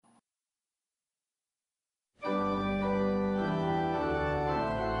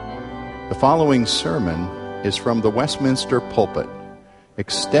The following sermon is from the Westminster pulpit,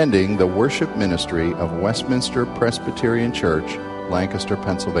 extending the worship ministry of Westminster Presbyterian Church, Lancaster,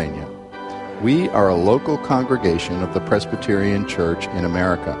 Pennsylvania. We are a local congregation of the Presbyterian Church in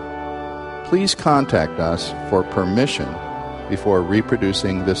America. Please contact us for permission before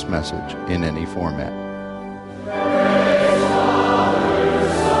reproducing this message in any format.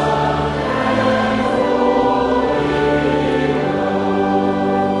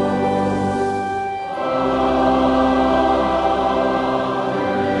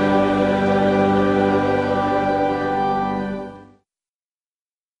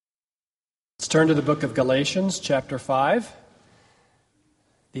 Turn to the book of Galatians, chapter 5.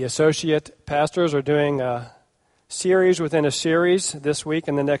 The associate pastors are doing a series within a series this week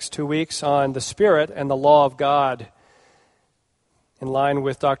and the next 2 weeks on the Spirit and the law of God, in line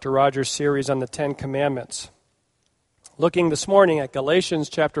with Dr. Rogers' series on the Ten Commandments. Looking this morning at Galatians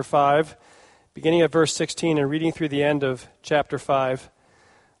chapter 5, beginning at verse 16 and reading through the end of chapter 5,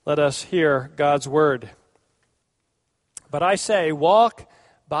 let us hear God's word. But I say, walk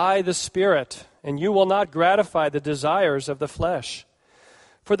by the Spirit, and you will not gratify the desires of the flesh.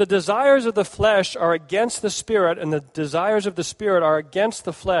 For the desires of the flesh are against the Spirit, and the desires of the Spirit are against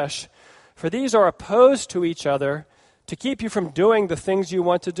the flesh. For these are opposed to each other to keep you from doing the things you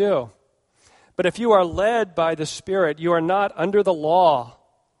want to do. But if you are led by the Spirit, you are not under the law.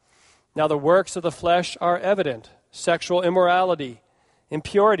 Now the works of the flesh are evident: sexual immorality,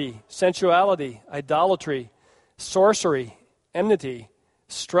 impurity, sensuality, idolatry, sorcery, enmity,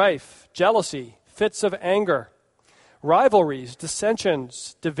 strife, jealousy, fits of anger, rivalries,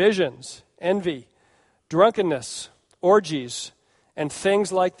 dissensions, divisions, envy, drunkenness, orgies, and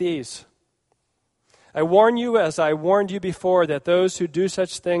things like these. I warn you, as I warned you before, that those who do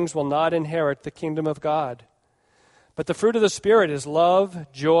such things will not inherit the kingdom of God. But the fruit of the Spirit is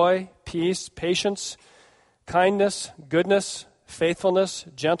love, joy, peace, patience, kindness, goodness, faithfulness,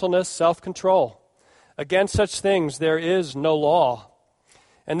 gentleness, self-control. Against such things there is no law.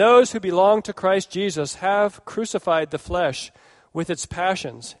 And those who belong to Christ Jesus have crucified the flesh with its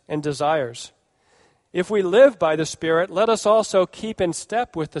passions and desires. If we live by the Spirit, let us also keep in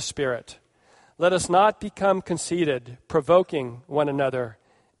step with the Spirit. Let us not become conceited, provoking one another,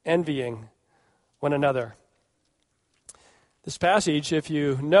 envying one another. This passage, if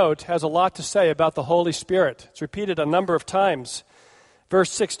you note, has a lot to say about the Holy Spirit. It's repeated a number of times.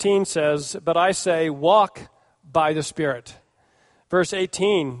 Verse 16 says, but I say, walk by the Spirit. Verse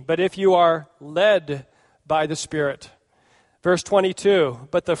 18, but if you are led by the Spirit. Verse 22,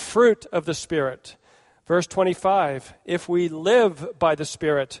 but the fruit of the Spirit. Verse 25, if we live by the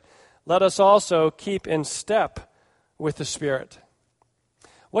Spirit, let us also keep in step with the Spirit.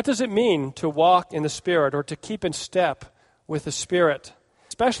 What does it mean to walk in the Spirit or to keep in step with the Spirit?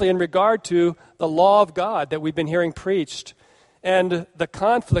 Especially in regard to the law of God that we've been hearing preached and the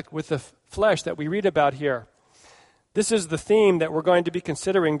conflict with the flesh that we read about here. This is the theme that we're going to be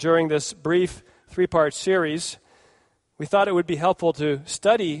considering during this brief 3-part series. We thought it would be helpful to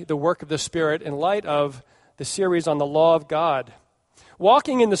study the work of the Spirit in light of the series on the law of God.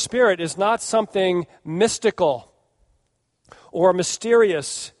 Walking in the Spirit is not something mystical or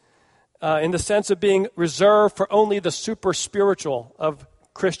mysterious in the sense of being reserved for only the super spiritual of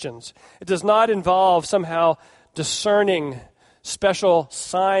Christians. It does not involve somehow discerning special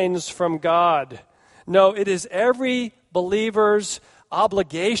signs from God. No, it is every believer's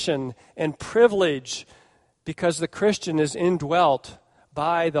obligation and privilege because the Christian is indwelt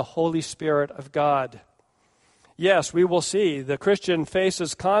by the Holy Spirit of God. Yes, we will see the Christian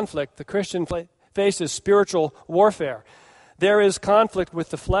faces conflict. The Christian faces spiritual warfare. There is conflict with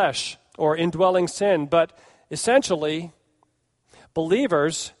the flesh or indwelling sin, but essentially,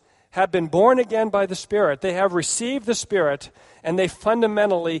 believers have been born again by the Spirit. They have received the Spirit, and they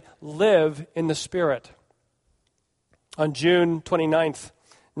fundamentally live in the Spirit. On June 29th,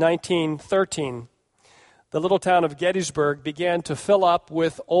 1913, the little town of Gettysburg began to fill up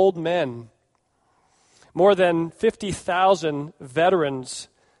with old men. More than 50,000 veterans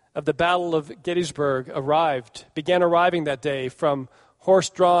of the Battle of Gettysburg began arriving that day from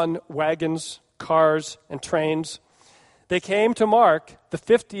horse-drawn wagons, cars, and trains. They came to mark the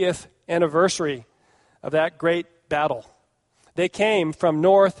 50th anniversary of that great battle. They came from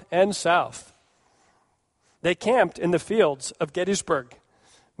north and south. They camped in the fields of Gettysburg.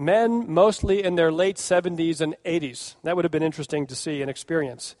 Men mostly in their late 70s and 80s. That would have been interesting to see and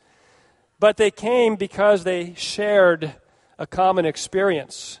experience. But they came because they shared a common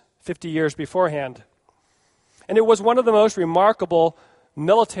experience 50 years beforehand. And it was one of the most remarkable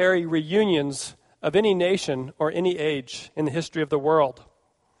military reunions of any nation or any age in the history of the world.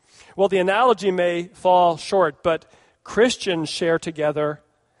 Well, the analogy may fall short, but Christians share together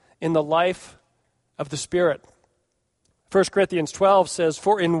in the life of the Spirit. 1 Corinthians 12 says,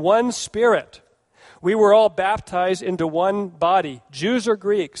 "For in one Spirit we were all baptized into one body, Jews or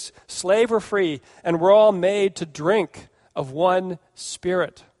Greeks, slave or free, and we're all made to drink of one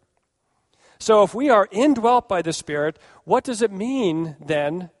Spirit." So if we are indwelt by the Spirit, what does it mean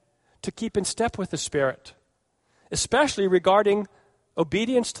then to keep in step with the Spirit? Especially regarding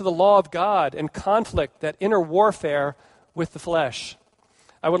obedience to the law of God and conflict, that inner warfare with the flesh.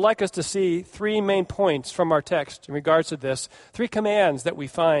 I would like us to see three main points from our text in regards to this, three commands that we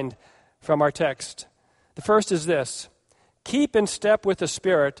find from our text. The first is this: keep in step with the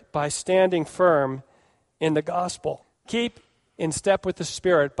Spirit by standing firm in the gospel. Keep in step with the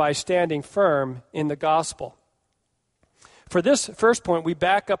Spirit by standing firm in the gospel. For this first point, we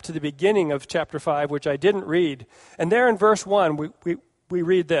back up to the beginning of chapter 5, which I didn't read. And there in verse 1, we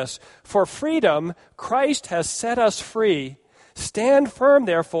read this: "For freedom Christ has set us free. Stand firm,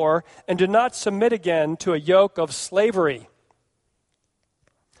 therefore, and do not submit again to a yoke of slavery."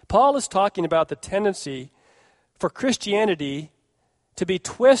 Paul is talking about the tendency for Christianity to be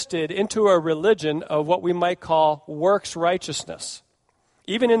twisted into a religion of what we might call works righteousness.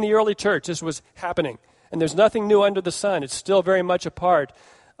 Even in the early church, this was happening. And there's nothing new under the sun. It's still very much a part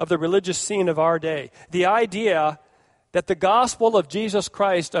of the religious scene of our day. The idea that the gospel of Jesus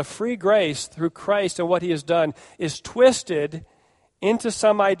Christ, of free grace through Christ and what he has done, is twisted into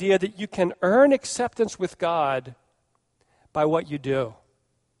some idea that you can earn acceptance with God by what you do,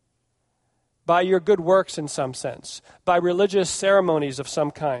 by your good works in some sense, by religious ceremonies of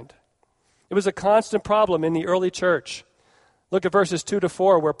some kind. It was a constant problem in the early church. Look at verses 2 to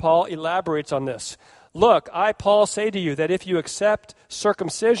 4 where Paul elaborates on this. "Look, I, Paul, say to you that if you accept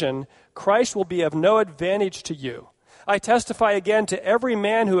circumcision, Christ will be of no advantage to you. I testify again to every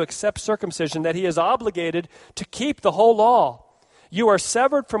man who accepts circumcision that he is obligated to keep the whole law. You are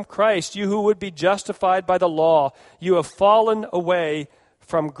severed from Christ, you who would be justified by the law. You have fallen away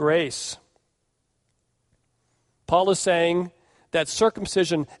from grace." Paul is saying that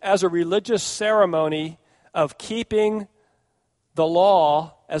circumcision as a religious ceremony of keeping the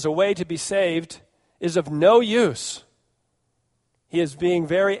law as a way to be saved is of no use. He is being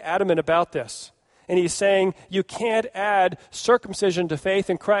very adamant about this. And he's saying you can't add circumcision to faith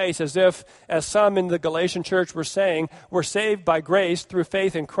in Christ as some in the Galatian church were saying, we're saved by grace through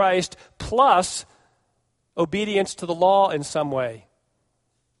faith in Christ plus obedience to the law in some way,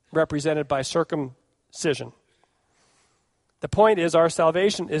 represented by circumcision. The point is our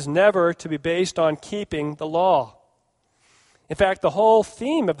salvation is never to be based on keeping the law. In fact, the whole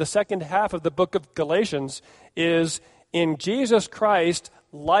theme of the second half of the book of Galatians is in Jesus Christ,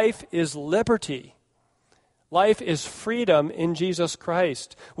 life is liberty. Life is freedom in Jesus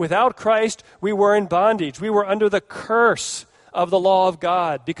Christ. Without Christ, we were in bondage. We were under the curse of the law of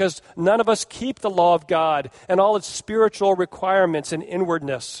God because none of us keep the law of God and all its spiritual requirements and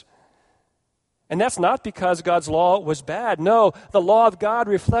inwardness. And that's not because God's law was bad. No, the law of God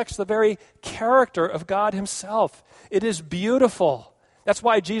reflects the very character of God himself. It is beautiful. That's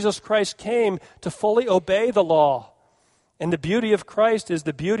why Jesus Christ came to fully obey the law. And the beauty of Christ is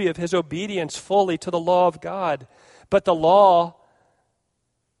the beauty of his obedience fully to the law of God. But the law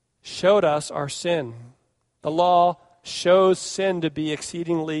showed us our sin. The law shows sin to be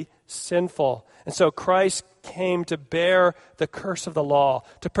exceedingly sinful. And so Christ came to bear the curse of the law,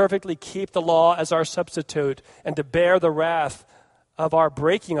 to perfectly keep the law as our substitute, and to bear the wrath of our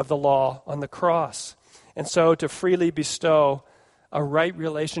breaking of the law on the cross. And so to freely bestow a right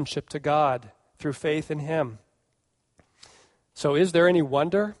relationship to God through faith in him. So is there any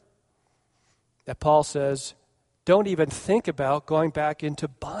wonder that Paul says, don't even think about going back into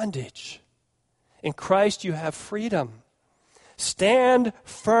bondage. In Christ you have freedom. Stand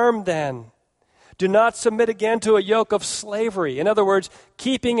firm then. Do not submit again to a yoke of slavery. In other words,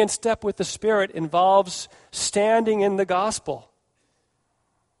 keeping in step with the Spirit involves standing in the gospel.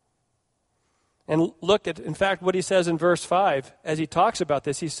 And look at, in fact, what he says in verse 5. As he talks about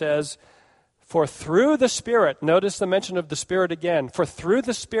this, he says, "For through the Spirit," notice the mention of the Spirit again, "for through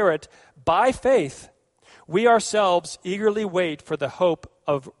the Spirit, by faith, we ourselves eagerly wait for the hope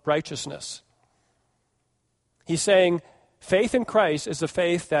of righteousness." He's saying, faith in Christ is a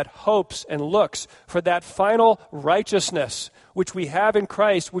faith that hopes and looks for that final righteousness which we have in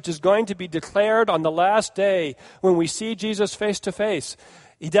Christ, which is going to be declared on the last day when we see Jesus face to face.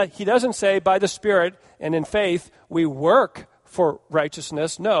 He doesn't say by the Spirit and in faith we work for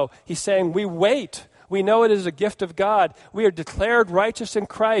righteousness. No, he's saying we wait. We know it is a gift of God. We are declared righteous in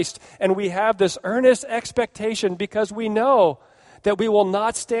Christ, and we have this earnest expectation because we know that we will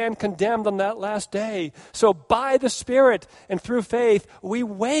not stand condemned on that last day. So by the Spirit and through faith, we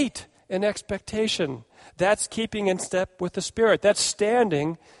wait in expectation. That's keeping in step with the Spirit. That's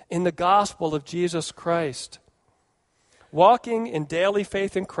standing in the gospel of Jesus Christ. Walking in daily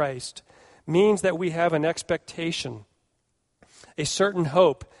faith in Christ means that we have an expectation, a certain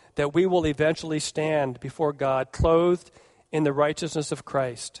hope that we will eventually stand before God clothed in the righteousness of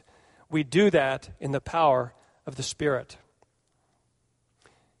Christ. We do that in the power of the Spirit.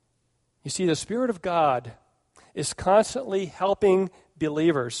 You see, the Spirit of God is constantly helping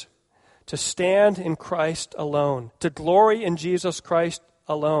believers to stand in Christ alone, to glory in Jesus Christ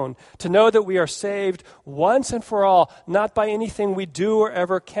alone, to know that we are saved once and for all, not by anything we do or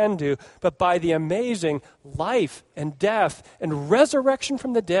ever can do, but by the amazing life and death and resurrection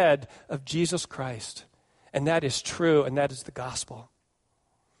from the dead of Jesus Christ. And that is true, and that is the gospel.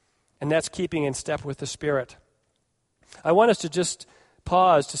 And that's keeping in step with the Spirit. I want us to just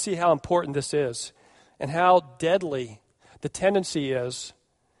pause to see how important this is and how deadly the tendency is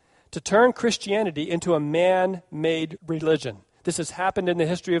to turn Christianity into a man-made religion. This has happened in the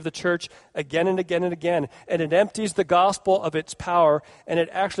history of the church again and again and again, and it empties the gospel of its power, and it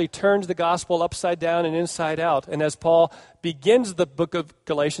actually turns the gospel upside down and inside out. And as Paul begins the book of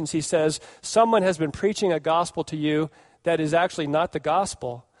Galatians, he says, someone has been preaching a gospel to you that is actually not the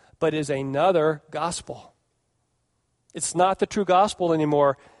gospel, but is another gospel. It's not the true gospel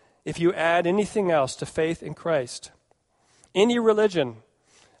anymore if you add anything else to faith in Christ. Any religion,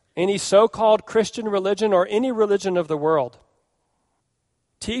 any so-called Christian religion or any religion of the world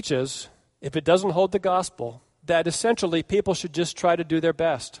teaches, if it doesn't hold the gospel, that essentially people should just try to do their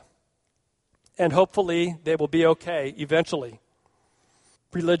best. And hopefully they will be okay eventually.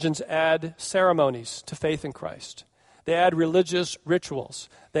 Religions add ceremonies to faith in Christ. They add religious rituals.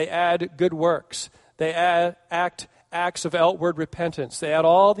 They add good works. They add acts of outward repentance. They add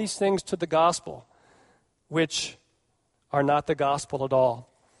all these things to the gospel, which are not the gospel at all.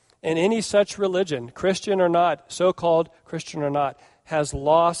 And any such religion, Christian or not, so-called Christian or not, has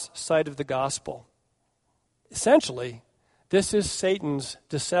lost sight of the gospel. Essentially, this is Satan's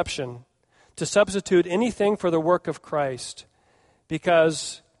deception to substitute anything for the work of Christ,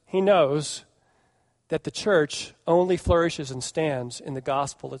 because he knows that the church only flourishes and stands in the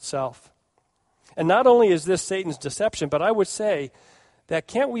gospel itself. And not only is this Satan's deception, but I would say that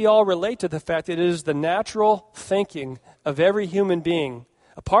can't we all relate to the fact that it is the natural thinking of every human being,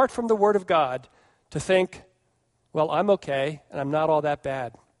 apart from the Word of God, to think, well, I'm okay, and I'm not all that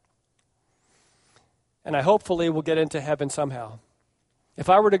bad. And I hopefully will get into heaven somehow. If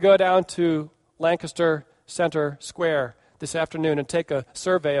I were to go down to Lancaster Center Square this afternoon and take a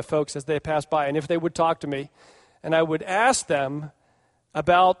survey of folks as they pass by, and if they would talk to me, and I would ask them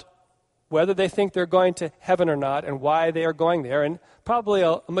about whether they think they're going to heaven or not and why they are going there, and probably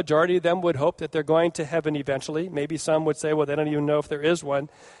a majority of them would hope that they're going to heaven eventually. Maybe some would say, well, they don't even know if there is one.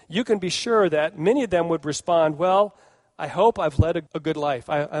 You can be sure that many of them would respond, well, I hope I've led a good life.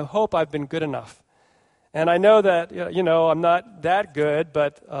 I hope I've been good enough. And I know that, I'm not that good,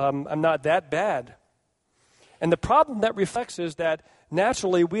 but I'm not that bad. And the problem that reflects is that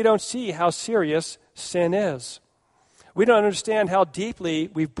naturally we don't see how serious sin is. We don't understand how deeply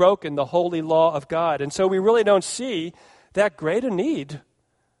we've broken the holy law of God. And so we really don't see that great a need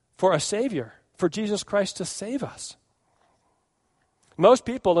for a Savior, for Jesus Christ to save us. Most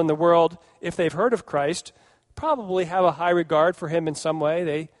people in the world, if they've heard of Christ, probably have a high regard for him in some way.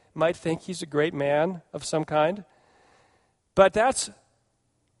 They might think he's a great man of some kind. But that's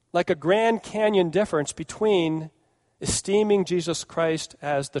like a Grand Canyon difference between esteeming Jesus Christ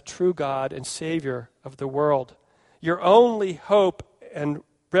as the true God and Savior of the world, your only hope and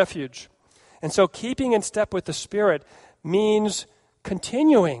refuge. And so keeping in step with the Spirit means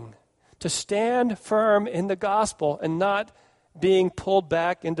continuing to stand firm in the gospel and not being pulled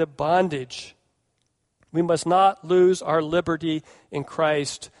back into bondage. We must not lose our liberty in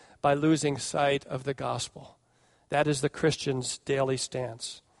Christ by losing sight of the gospel. That is the Christian's daily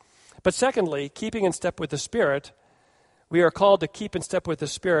stance. But secondly, keeping in step with the Spirit, we are called to keep in step with the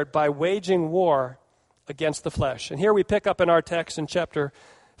Spirit by waging war against the flesh. And here we pick up in our text in chapter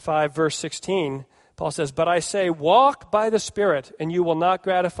 5, verse 16. Paul says, "But I say, walk by the Spirit, and you will not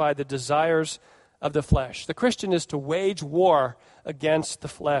gratify the desires of the flesh." The Christian is to wage war against the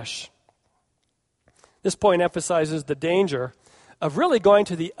flesh. This point emphasizes the danger of really going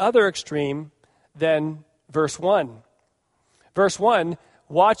to the other extreme than verse 1. Verse 1,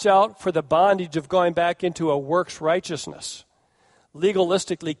 watch out for the bondage of going back into a works righteousness,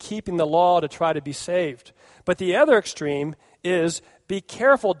 legalistically keeping the law to try to be saved. But the other extreme is be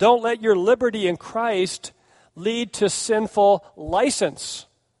careful. Don't let your liberty in Christ lead to sinful license,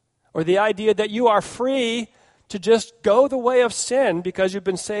 or the idea that you are free to just go the way of sin because you've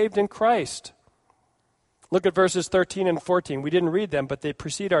been saved in Christ. Look at verses 13 and 14. We didn't read them, but they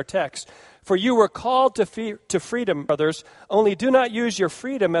precede our text. For you were called to freedom, brothers, only do not use your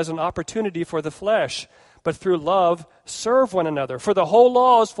freedom as an opportunity for the flesh, but through love serve one another. For the whole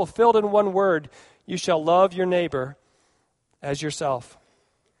law is fulfilled in one word: you shall love your neighbor as yourself.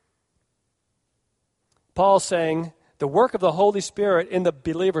 Paul's saying the work of the Holy Spirit in the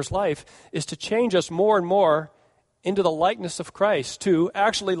believer's life is to change us more and more into the likeness of Christ, to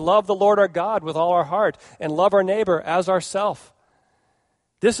actually love the Lord our God with all our heart and love our neighbor as ourself.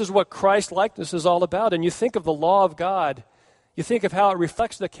 This is what Christ likeness is all about. And you think of the law of God, you think of how it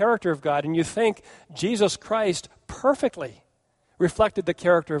reflects the character of God, and you think Jesus Christ perfectly reflected the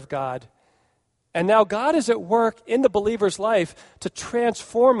character of God. And now God is at work in the believer's life to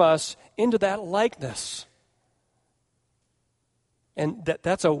transform us into that likeness. And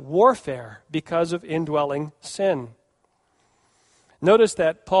that's a warfare because of indwelling sin. Notice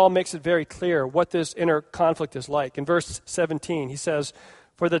that Paul makes it very clear what this inner conflict is like. In verse 17, he says,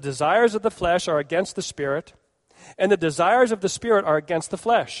 "For the desires of the flesh are against the Spirit, and the desires of the Spirit are against the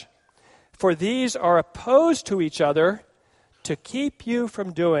flesh. For these are opposed to each other to keep you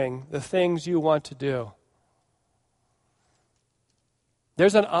from doing the things you want to do."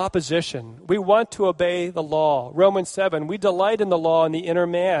 There's an opposition. We want to obey the law. Romans 7, we delight in the law in the inner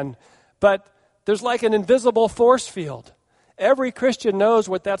man, but there's like an invisible force field. Every Christian knows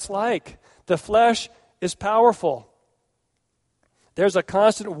what that's like. The flesh is powerful. There's a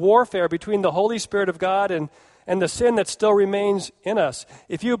constant warfare between the Holy Spirit of God and the sin that still remains in us.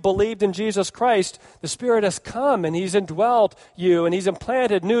 If you believed in Jesus Christ, the Spirit has come and He's indwelt you, and He's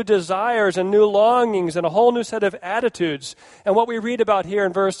implanted new desires and new longings and a whole new set of attitudes. And what we read about here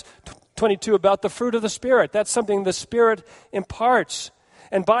in verse 22 about the fruit of the Spirit, that's something the Spirit imparts.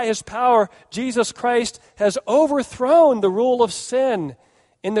 And by His power, Jesus Christ has overthrown the rule of sin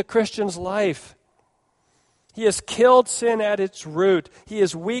in the Christian's life. He has killed sin at its root. He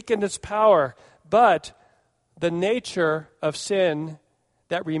has weakened its power. But the nature of sin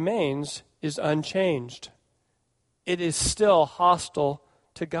that remains is unchanged. It is still hostile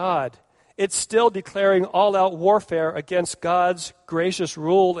to God. It's still declaring all-out warfare against God's gracious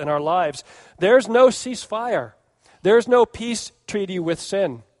rule in our lives. There's no ceasefire. There's no peace treaty with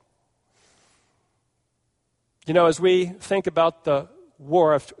sin. You know, as we think about the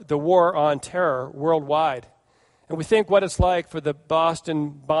war on terror worldwide, and we think what it's like for the Boston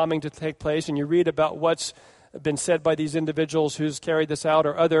bombing to take place, and you read about what's been said by these individuals who's carried this out,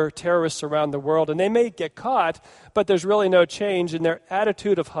 or other terrorists around the world, and they may get caught, but there's really no change in their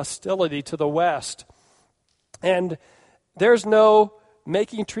attitude of hostility to the West. And there's no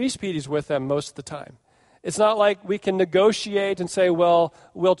making treaty treaties with them most of the time. It's not like we can negotiate and say, well,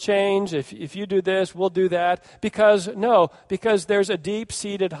 we'll change. If you do this, we'll do that. Because there's a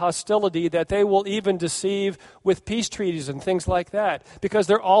deep-seated hostility that they will even deceive with peace treaties and things like that. Because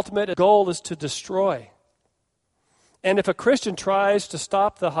their ultimate goal is to destroy. And if a Christian tries to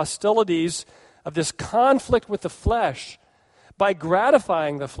stop the hostilities of this conflict with the flesh by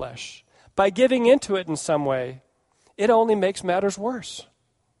gratifying the flesh, by giving into it in some way, it only makes matters worse.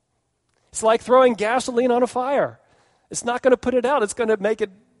 It's like throwing gasoline on a fire. It's not going to put it out. It's going to make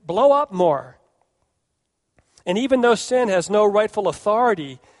it blow up more. And even though sin has no rightful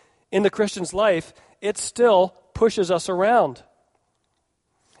authority in the Christian's life, it still pushes us around.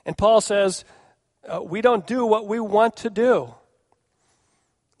 And Paul says, we don't do what we want to do.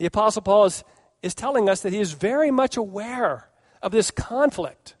 The Apostle Paul is telling us that he is very much aware of this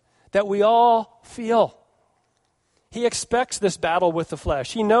conflict that we all feel. He expects this battle with the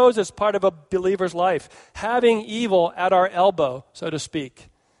flesh. He knows it's part of a believer's life, having evil at our elbow, so to speak.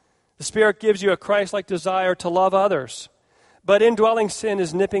 The Spirit gives you a Christ-like desire to love others, but indwelling sin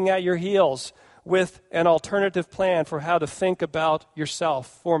is nipping at your heels with an alternative plan for how to think about yourself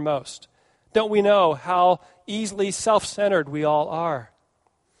foremost. Don't we know how easily self-centered we all are?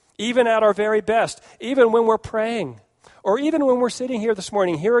 Even at our very best, even when we're praying, or even when we're sitting here this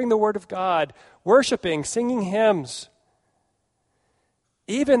morning, hearing the Word of God, worshiping, singing hymns.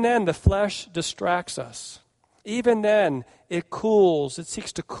 Even then, the flesh distracts us. Even then, it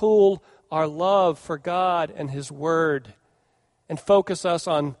seeks to cool our love for God and His Word and focus us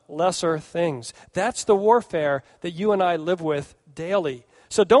on lesser things. That's the warfare that you and I live with daily.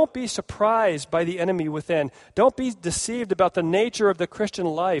 So don't be surprised by the enemy within. Don't be deceived about the nature of the Christian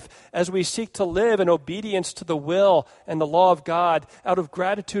life as we seek to live in obedience to the will and the law of God out of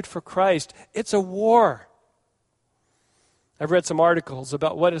gratitude for Christ. It's a war. I've read some articles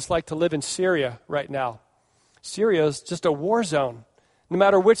about what it's like to live in Syria right now. Syria is just a war zone. No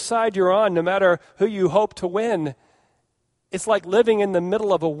matter which side you're on, no matter who you hope to win, it's like living in the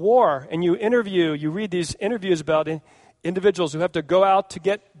middle of a war. And you read these interviews about individuals who have to go out to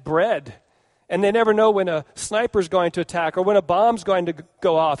get bread. And they never know when a sniper's going to attack or when a bomb's going to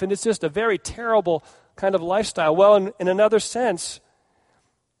go off. And it's just a very terrible kind of lifestyle. Well, in another sense,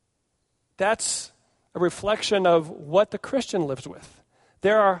 that's a reflection of what the Christian lives with.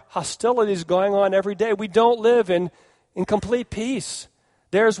 There are hostilities going on every day. We don't live in complete peace.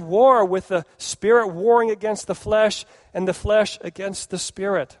 There's war with the spirit warring against the flesh and the flesh against the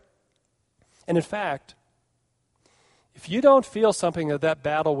spirit. And in fact, if you don't feel something of that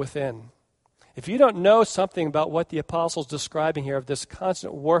battle within, if you don't know something about what the apostle's describing here of this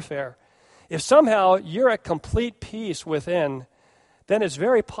constant warfare, if somehow you're at complete peace within, then it's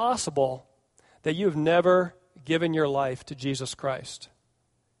very possible that you've never given your life to Jesus Christ.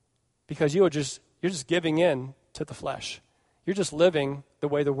 Because you're just giving in to the flesh. You're just living the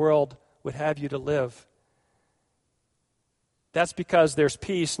way the world would have you to live. That's because there's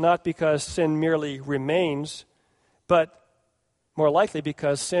peace, not because sin merely remains, but more likely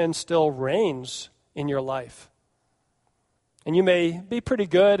because sin still reigns in your life. And you may be pretty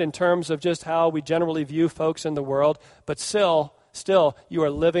good in terms of just how we generally view folks in the world, but still you are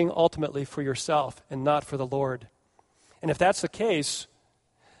living ultimately for yourself and not for the Lord. And if that's the case,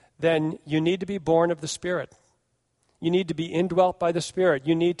 then you need to be born of the Spirit. You need to be indwelt by the Spirit.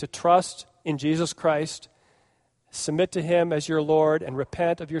 You need to trust in Jesus Christ, submit to Him as your Lord, and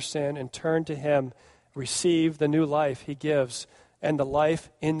repent of your sin and turn to Him. Receive the new life He gives and the life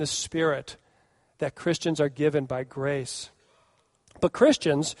in the Spirit that Christians are given by grace. But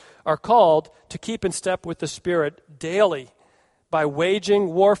Christians are called to keep in step with the Spirit daily by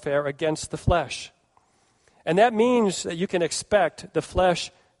waging warfare against the flesh. And that means that you can expect the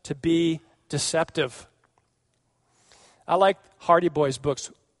flesh to be deceptive. I liked Hardy Boys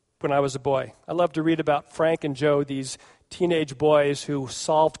books when I was a boy. I loved to read about Frank and Joe, these teenage boys who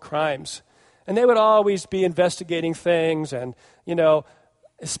solved crimes. And they would always be investigating things and,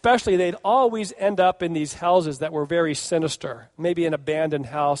 especially they'd always end up in these houses that were very sinister, maybe an abandoned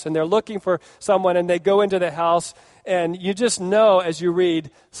house, and they're looking for someone and they go into the house and you just know as you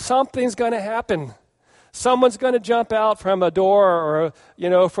read, something's going to happen. Someone's going to jump out from a door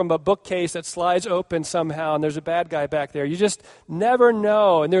or, from a bookcase that slides open somehow and there's a bad guy back there. You just never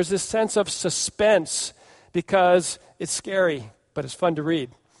know. And there's this sense of suspense because it's scary, but it's fun to read.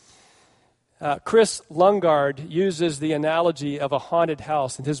 Chris Lungard uses the analogy of a haunted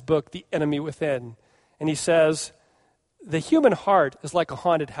house in his book, The Enemy Within. And he says, the human heart is like a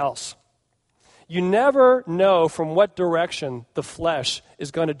haunted house. You never know from what direction the flesh is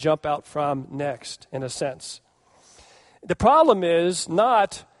going to jump out from next, in a sense. The problem is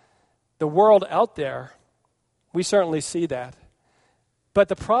not the world out there. We certainly see that. But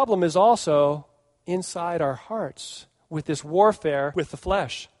the problem is also inside our hearts with this warfare with the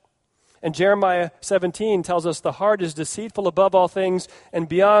flesh. And Jeremiah 17 tells us the heart is deceitful above all things and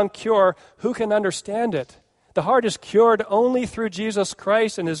beyond cure. Who can understand it? The heart is cured only through Jesus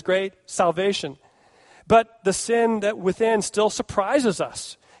Christ and His great salvation. But the sin that within still surprises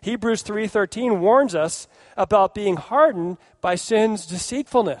us. Hebrews 3:13 warns us about being hardened by sin's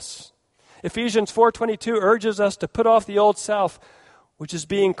deceitfulness. Ephesians 4:22 urges us to put off the old self, which is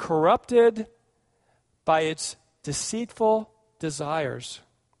being corrupted by its deceitful desires.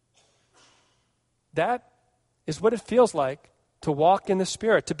 That is what it feels like to walk in the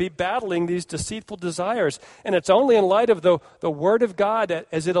Spirit, to be battling these deceitful desires. And it's only in light of the Word of God that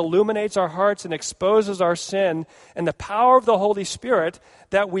as it illuminates our hearts and exposes our sin and the power of the Holy Spirit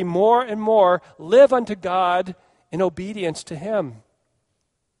that we more and more live unto God in obedience to Him.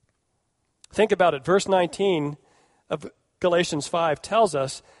 Think about it. Verse 19 of Galatians 5 tells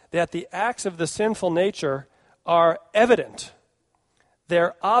us that the acts of the sinful nature are evident.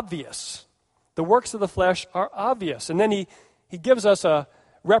 They're obvious. The works of the flesh are obvious. And then he gives us a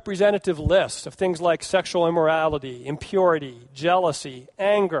representative list of things like sexual immorality, impurity, jealousy,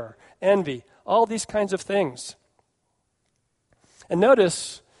 anger, envy, all these kinds of things. And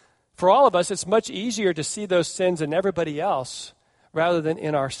notice, for all of us, it's much easier to see those sins in everybody else rather than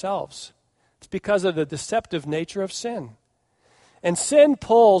in ourselves. It's because of the deceptive nature of sin. And sin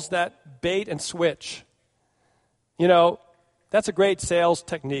pulls that bait and switch. That's a great sales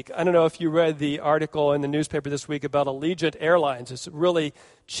technique. I don't know if you read the article in the newspaper this week about Allegiant Airlines. It's really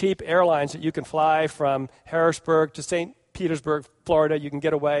cheap airlines that you can fly from Harrisburg to St. Petersburg, Florida. You can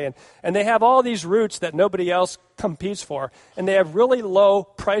get away. And they have all these routes that nobody else competes for. And they have really low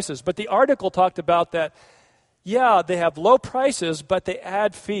prices. But the article talked about that, they have low prices, but they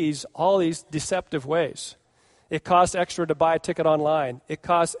add fees all these deceptive ways. It costs extra to buy a ticket online. It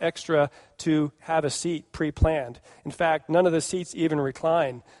costs extra to have a seat pre-planned. In fact, none of the seats even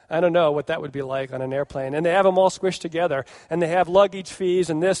recline. I don't know what that would be like on an airplane. And they have them all squished together. And they have luggage fees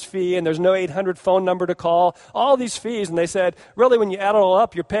and this fee, and there's no 800 phone number to call. All these fees. And they said, really, when you add it all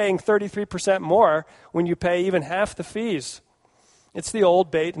up, you're paying 33% more when you pay even half the fees. It's the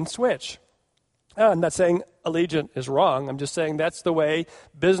old bait and switch. I'm not saying Allegiant is wrong. I'm just saying that's the way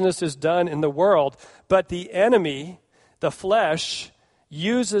business is done in the world. But the enemy, the flesh,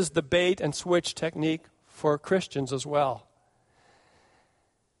 uses the bait and switch technique for Christians as well.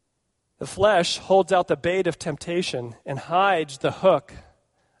 The flesh holds out the bait of temptation and hides the hook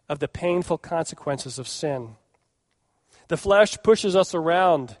of the painful consequences of sin. The flesh pushes us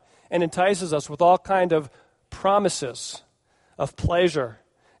around and entices us with all kind of promises of pleasure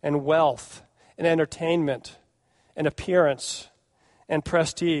and wealth and entertainment and appearance and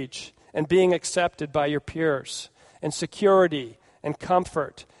prestige and being accepted by your peers and security and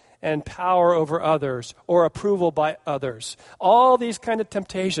comfort and power over others or approval by others. All these kind of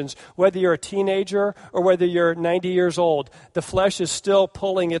temptations, whether you're a teenager or whether you're 90 years old, the flesh is still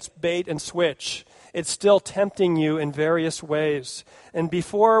pulling its bait and switch. It's still tempting you in various ways. And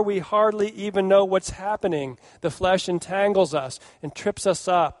before we hardly even know what's happening, the flesh entangles us and trips us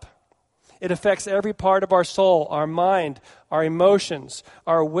up. It affects every part of our soul, our mind, our emotions,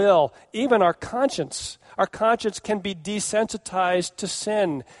 our will, even our conscience. Our conscience can be desensitized to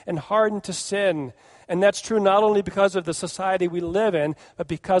sin and hardened to sin. And that's true not only because of the society we live in, but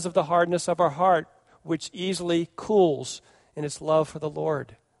because of the hardness of our heart, which easily cools in its love for the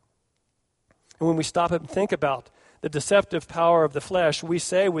Lord. And when we stop and think about the deceptive power of the flesh, we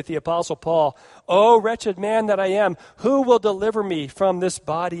say with the Apostle Paul, "O wretched man that I am, who will deliver me from this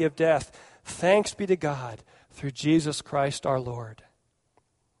body of death? Thanks be to God through Jesus Christ our Lord."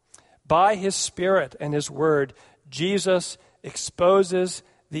 By his Spirit and his word, Jesus exposes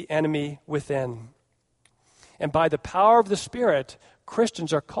the enemy within. And by the power of the Spirit,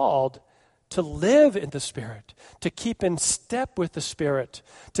 Christians are called to live in the Spirit, to keep in step with the Spirit,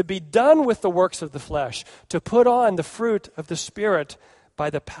 to be done with the works of the flesh, to put on the fruit of the Spirit by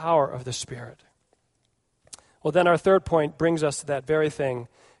the power of the Spirit. Well, then our third point brings us to that very thing.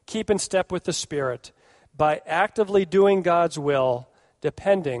 Keep in step with the Spirit by actively doing God's will,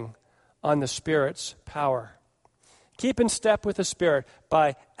 depending on the Spirit's power. Keep in step with the Spirit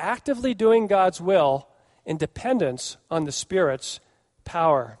by actively doing God's will in dependence on the Spirit's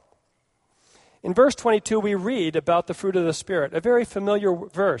power. In verse 22, we read about the fruit of the Spirit, a very familiar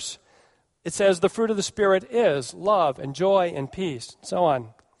verse. It says the fruit of the Spirit is love and joy and peace, and so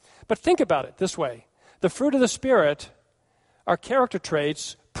on. But think about it this way. The fruit of the Spirit are character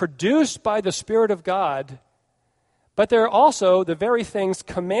traits produced by the Spirit of God, but they're also the very things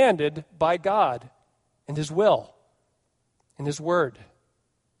commanded by God in His will, in His Word.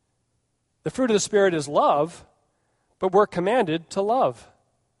 The fruit of the Spirit is love, but we're commanded to love.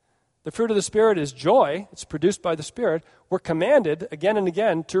 The fruit of the Spirit is joy. It's produced by the Spirit. We're commanded again and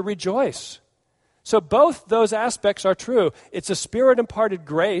again to rejoice. So both those aspects are true. It's a Spirit-imparted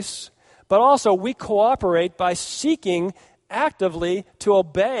grace, but also we cooperate by seeking actively to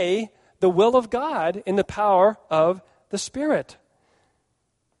obey the will of God in the power of the Spirit.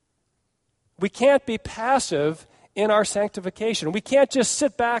 We can't be passive in our sanctification. We can't just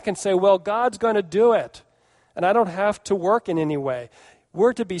sit back and say, well, God's going to do it, and I don't have to work in any way.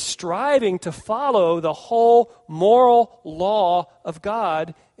 We're to be striving to follow the whole moral law of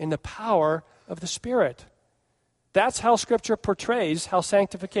God in the power of the Spirit. That's how Scripture portrays how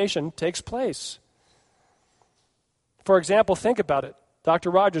sanctification takes place. For example, think about it.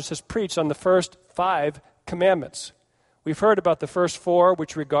 Dr. Rogers has preached on the first 5 commandments. We've heard about the first 4,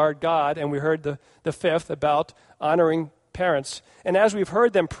 which regard God, and we heard the 5th about honoring parents. And as we've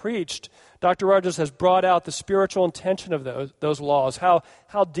heard them preached, Dr. Rogers has brought out the spiritual intention of those laws, how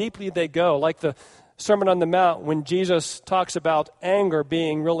deeply they go, like the Sermon on the Mount when Jesus talks about anger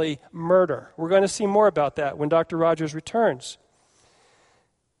being really murder. We're going to see more about that when Dr. Rogers returns.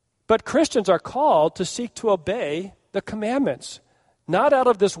 But Christians are called to seek to obey the commandments, not out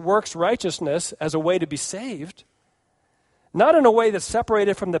of this works righteousness as a way to be saved, not in a way that's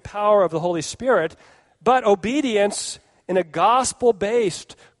separated from the power of the Holy Spirit, but obedience in a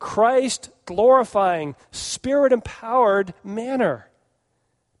gospel-based, Christ-glorifying, Spirit-empowered manner.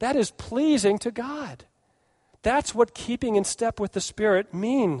 That is pleasing to God. That's what keeping in step with the Spirit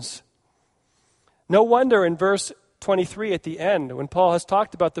means. No wonder in verse 23 at the end, when Paul has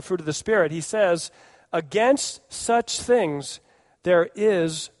talked about the fruit of the Spirit, he says, against such things there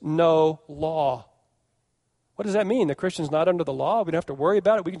is no law. What does that mean? The Christian's not under the law? We don't have to worry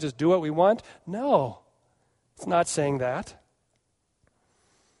about it? We can just do what we want? No. It's not saying that.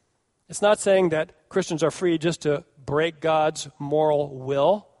 It's not saying that Christians are free just to break God's moral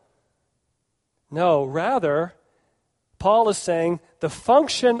will. No, rather, Paul is saying the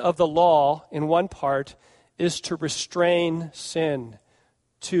function of the law, in one part, is to restrain sin,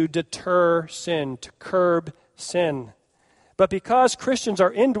 to deter sin, to curb sin. But because Christians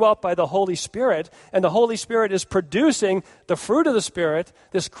are indwelt by the Holy Spirit, and the Holy Spirit is producing the fruit of the Spirit,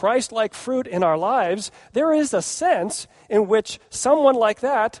 this Christ-like fruit in our lives, there is a sense in which someone like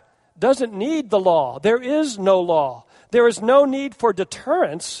that doesn't need the law. There is no law. There is no need for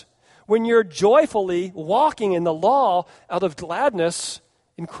deterrence when you're joyfully walking in the law out of gladness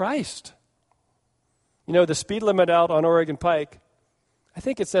in Christ. You know, the speed limit out on Oregon Pike, I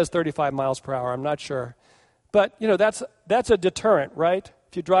think it says 35 miles per hour. I'm not sure. But, you know, that's a deterrent, right?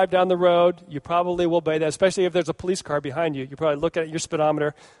 If you drive down the road, you probably will obey that, especially if there's a police car behind you. You probably look at your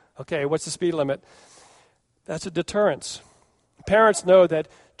speedometer. Okay, what's the speed limit? That's a deterrence. Parents know that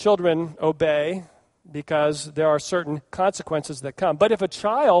children obey because there are certain consequences that come. But if a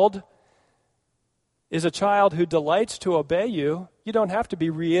child is a child who delights to obey you, you don't have to be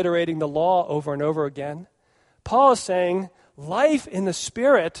reiterating the law over and over again. Paul is saying life in the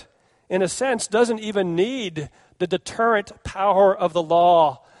Spirit, in a sense, doesn't even need the deterrent power of the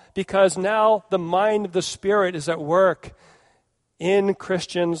law, because now the mind of the Spirit is at work in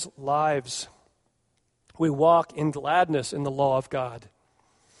Christians' lives. We walk in gladness in the law of God.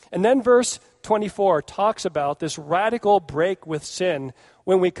 And then verse 24 talks about this radical break with sin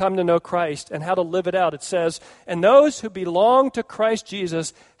when we come to know Christ and how to live it out. It says, "And those who belong to Christ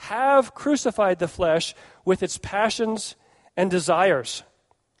Jesus have crucified the flesh with its passions and desires."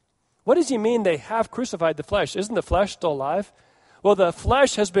 What does he mean they have crucified the flesh? Isn't the flesh still alive? Well, the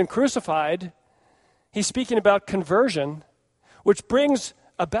flesh has been crucified. He's speaking about conversion, which brings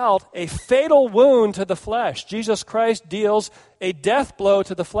about a fatal wound to the flesh. Jesus Christ deals a death blow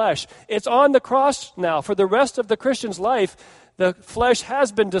to the flesh. It's on the cross now. For the rest of the Christian's life, the flesh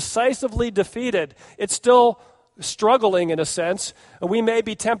has been decisively defeated. It's still struggling in a sense. We may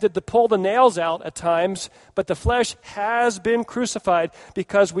be tempted to pull the nails out at times, but the flesh has been crucified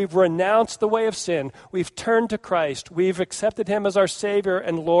because we've renounced the way of sin. We've turned to Christ. We've accepted him as our Savior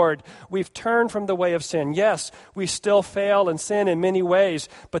and Lord. We've turned from the way of sin. Yes, we still fail and sin in many ways,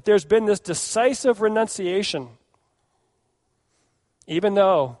 but there's been this decisive renunciation. Even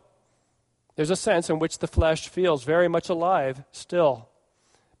though there's a sense in which the flesh feels very much alive still.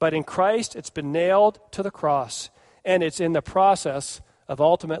 But in Christ, it's been nailed to the cross, and it's in the process of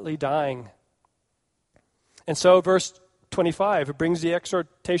ultimately dying. And so verse 25, it brings the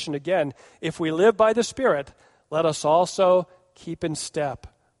exhortation again. If we live by the Spirit, let us also keep in step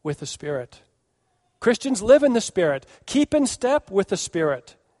with the Spirit. Christians live in the Spirit. Keep in step with the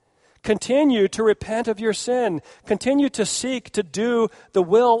Spirit. Continue to repent of your sin. Continue to seek to do the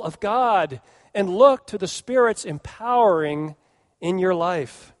will of God, and look to the Spirit's empowering in your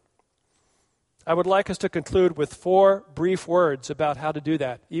life. I would like us to conclude with 4 brief words about how to do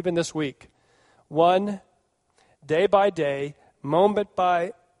that, even this week. 1, day by day, moment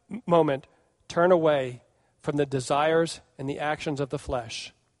by moment, turn away from the desires and the actions of the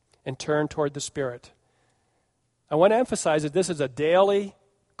flesh and turn toward the Spirit. I want to emphasize that this is a daily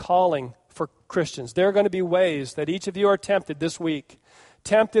calling for Christians. There are going to be ways that each of you are tempted this week.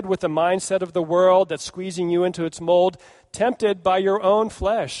 Tempted with the mindset of the world that's squeezing you into its mold, tempted by your own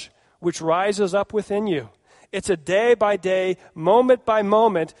flesh, which rises up within you. It's a day by day, moment by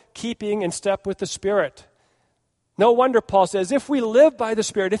moment, keeping in step with the Spirit. No wonder Paul says, if we live by the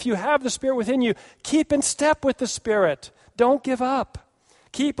Spirit, if you have the Spirit within you, keep in step with the Spirit. Don't give up.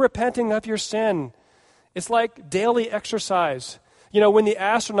 Keep repenting of your sin. It's like daily exercise. You know, when the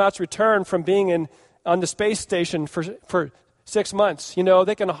astronauts return from being on the space station for 6 months, you know,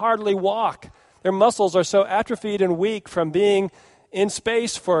 they can hardly walk. Their muscles are so atrophied and weak from being in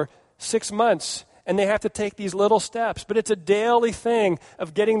space for 6 months, and they have to take these little steps. But it's a daily thing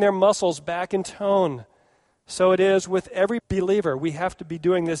of getting their muscles back in tone. So it is with every believer. We have to be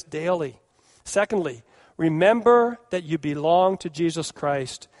doing this daily. Secondly, remember that you belong to Jesus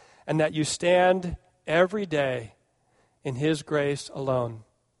Christ and that you stand every day in His grace alone.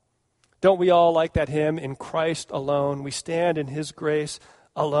 Don't we all like that hymn, In Christ Alone? We stand in His grace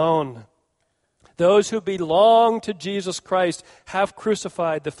alone. Those who belong to Jesus Christ have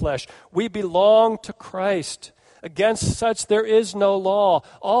crucified the flesh. We belong to Christ. Against such there is no law.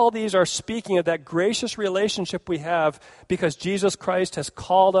 All these are speaking of that gracious relationship we have because Jesus Christ has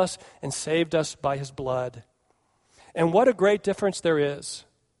called us and saved us by His blood. And what a great difference there is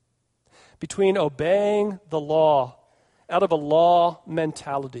between obeying the law out of a law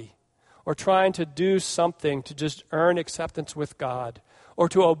mentality or trying to do something to just earn acceptance with God, or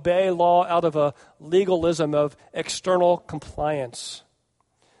to obey law out of a legalism of external compliance,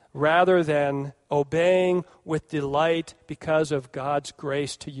 rather than obeying with delight because of God's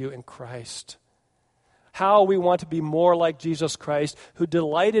grace to you in Christ. How we want to be more like Jesus Christ, who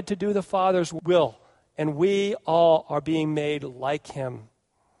delighted to do the Father's will, and we all are being made like him.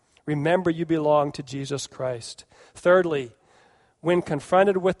 Remember, you belong to Jesus Christ. Thirdly, when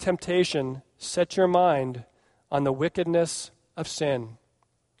confronted with temptation, set your mind on the wickedness of sin,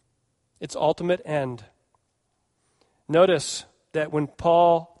 its ultimate end. Notice that when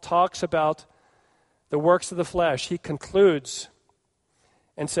Paul talks about the works of the flesh, he concludes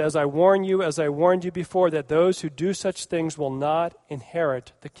and says, I warn you, as I warned you before, that those who do such things will not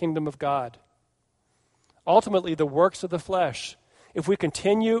inherit the kingdom of God. Ultimately, the works of the flesh, if we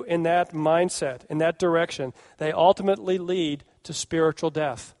continue in that mindset, in that direction, they ultimately lead to spiritual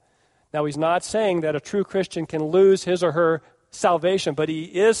death. Now, he's not saying that a true Christian can lose his or her salvation, but he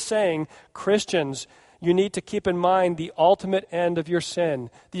is saying, Christians, you need to keep in mind the ultimate end of your sin,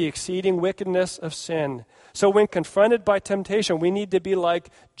 the exceeding wickedness of sin. So when confronted by temptation, we need to be like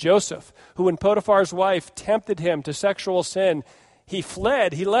Joseph, who when Potiphar's wife tempted him to sexual sin, he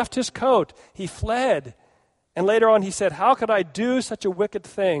fled. He left his coat. He fled. And later on he said, how could I do such a wicked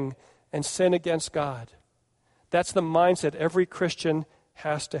thing and sin against God? That's the mindset every Christian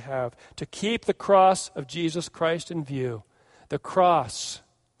has to have, to keep the cross of Jesus Christ in view. The cross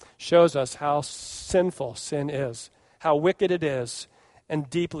shows us how sinful sin is, how wicked it is, and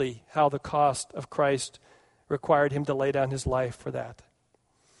deeply how the cost of Christ required him to lay down his life for that.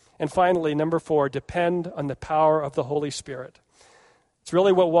 And finally, number 4, depend on the power of the Holy Spirit. It's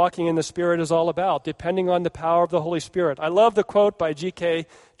really what walking in the Spirit is all about, depending on the power of the Holy Spirit. I love the quote by G.K.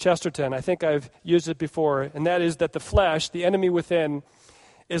 Chesterton. I think I've used it before, and that is that the flesh, the enemy within,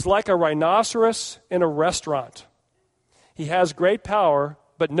 is like a rhinoceros in a restaurant. He has great power,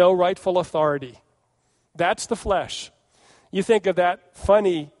 but no rightful authority. That's the flesh. You think of that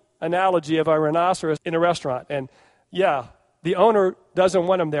funny analogy of a rhinoceros in a restaurant, and yeah, the owner doesn't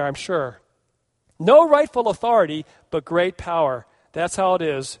want him there, I'm sure. No rightful authority, but great power. That's how it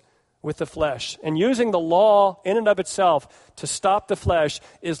is with the flesh. And using the law in and of itself to stop the flesh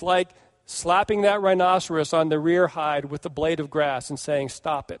is like slapping that rhinoceros on the rear hide with a blade of grass and saying,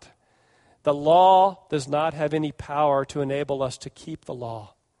 stop it. The law does not have any power to enable us to keep the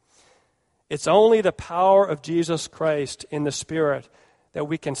law. It's only the power of Jesus Christ in the Spirit that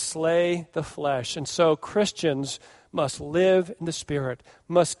we can slay the flesh. And so Christians must live in the Spirit,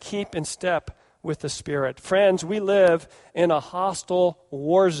 must keep in step with the Spirit. Friends, we live in a hostile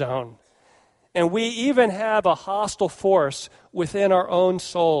war zone. And we even have a hostile force within our own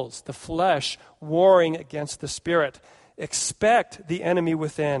souls, the flesh warring against the Spirit. Expect the enemy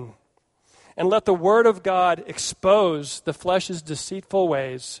within. And let the Word of God expose the flesh's deceitful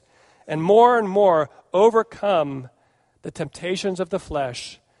ways and more overcome the temptations of the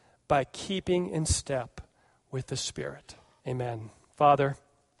flesh by keeping in step with the Spirit. Amen. Father,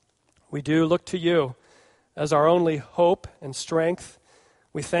 we do look to you as our only hope and strength.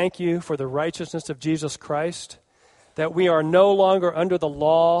 We thank you for the righteousness of Jesus Christ, that we are no longer under the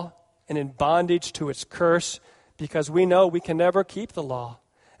law and in bondage to its curse, because we know we can never keep the law.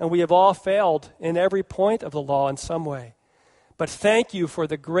 And we have all failed in every point of the law in some way. But thank you for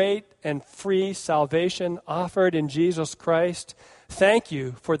the great and free salvation offered in Jesus Christ. Thank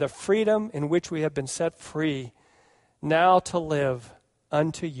you for the freedom in which we have been set free, now to live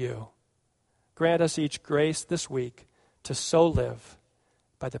unto you. Grant us each grace this week to so live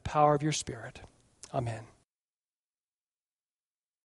by the power of your Spirit. Amen.